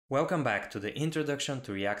Welcome back to the Introduction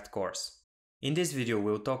to React course. In this video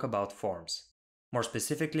we'll talk about forms. More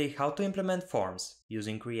specifically, how to implement forms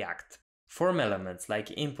using React. Form elements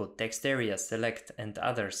like input, text area, select, and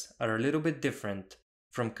others are a little bit different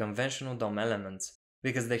from conventional DOM elements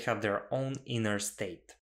because they have their own inner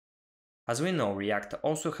state. As we know, React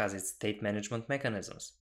also has its state management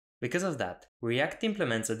mechanisms. Because of that, React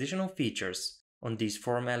implements additional features on these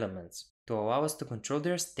form elements to allow us to control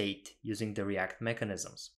their state using the React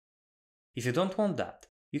mechanisms. If you don't want that,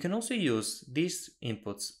 you can also use these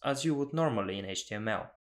inputs as you would normally in HTML,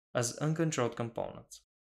 as uncontrolled components.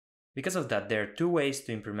 Because of that, there are two ways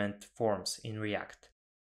to implement forms in React,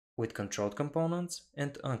 with controlled components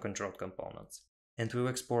and uncontrolled components, and we'll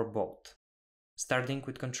explore both. Starting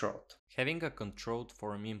with controlled. Having a controlled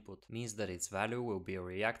form input means that its value will be a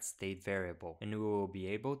React state variable and we will be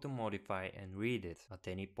able to modify and read it at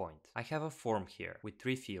any point. I have a form here with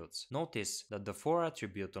 3 fields. Notice that the for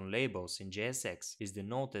attribute on labels in JSX is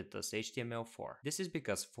denoted as HTML4. This is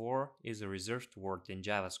because for is a reserved word in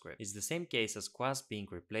JavaScript. It's the same case as class being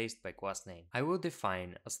replaced by class name. I will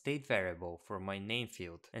define a state variable for my name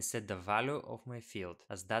field and set the value of my field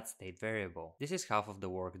as that state variable. This is half of the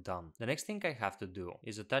work done. The next thing I have to do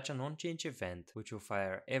is attach an onChange event which will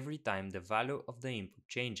fire every time the value of the input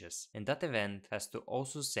changes, and that event has to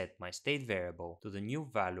also set my state variable to the new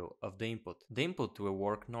value of the input. The input will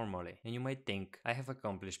work normally, and you might think I have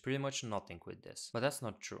accomplished pretty much nothing with this, but that's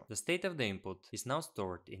not true. The state of the input is now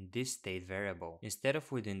stored in this state variable instead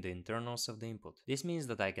of within the internals of the input. This means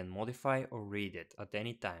that I can modify or read it at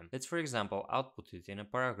any time. Let's for example output it in a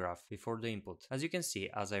paragraph before the input. As you can see,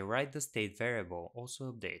 as I write, the state variable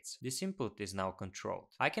also updates. This input is now controlled.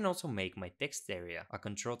 I can also make my text area a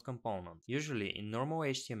controlled component. Usually in normal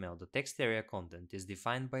HTML the text area content is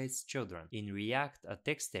defined by its children. In React, a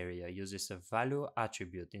text area uses a value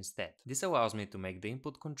attribute instead. This allows me to make the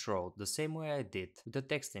input controlled the same way I did with the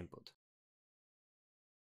text input.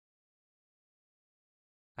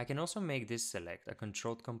 I can also make this select a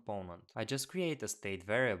controlled component. I just create a state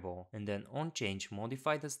variable and then onChange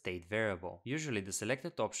modify the state variable. Usually the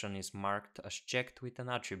selected option is marked as checked with an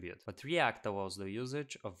attribute, but React allows the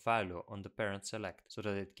usage of value on the parent select so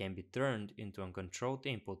that it can be turned into a controlled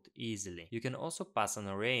input easily. You can also pass an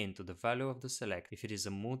array into the value of the select if it is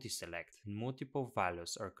a multi-select and multiple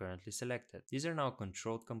values are currently selected. These are now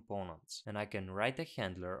controlled components, and I can write a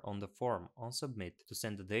handler on the form onSubmit to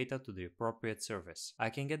send the data to the appropriate service. I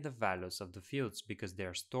can get the values of the fields because they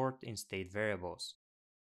are stored in state variables.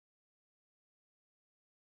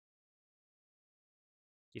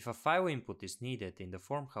 If a file input is needed in the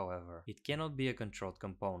form, however, it cannot be a controlled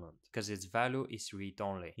component because its value is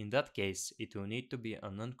read-only. In that case, it will need to be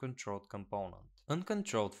an uncontrolled component.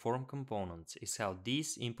 Uncontrolled form components is how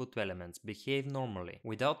these input elements behave normally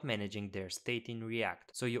without managing their state in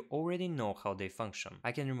React, so you already know how they function.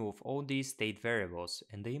 I can remove all these state variables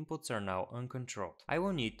and the inputs are now uncontrolled. I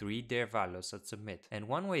will need to read their values at submit, and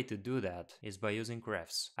one way to do that is by using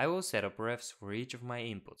refs. I will set up refs for each of my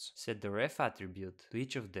inputs, set the ref attribute to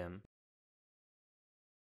each of them,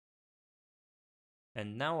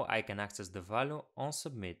 and now I can access the value on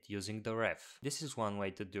submit using the ref. This is one way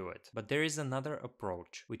to do it, but there is another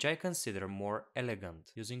approach which I consider more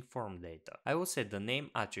elegant, using FormData. I will set the name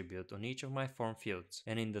attribute on each of my form fields,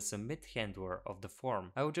 and in the submit handler of the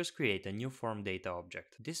form I will just create a new FormData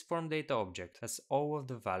object. This FormData object has all of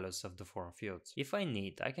the values of the form fields. If I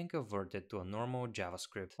need, I can convert it to a normal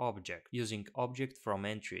JavaScript object using object from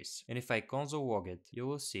entries, and if I console log it, you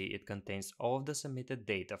will see it contains all of the submitted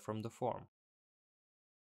data from the form.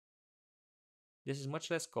 This is much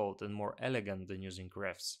less code and more elegant than using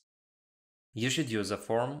refs. You should use a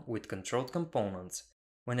form with controlled components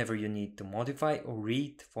whenever you need to modify or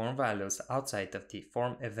read form values outside of the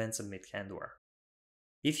form event submit handler.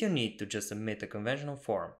 If you need to just submit a conventional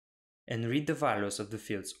form and read the values of the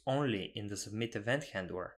fields only in the submit event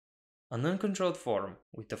handler, an uncontrolled form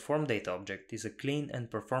with a FormData object is a clean and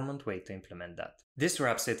performant way to implement that. This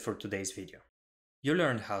wraps it for today's video. You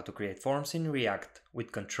learned how to create forms in React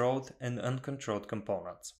with controlled and uncontrolled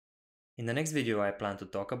components. In the next video I plan to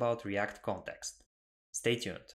talk about React context. Stay tuned.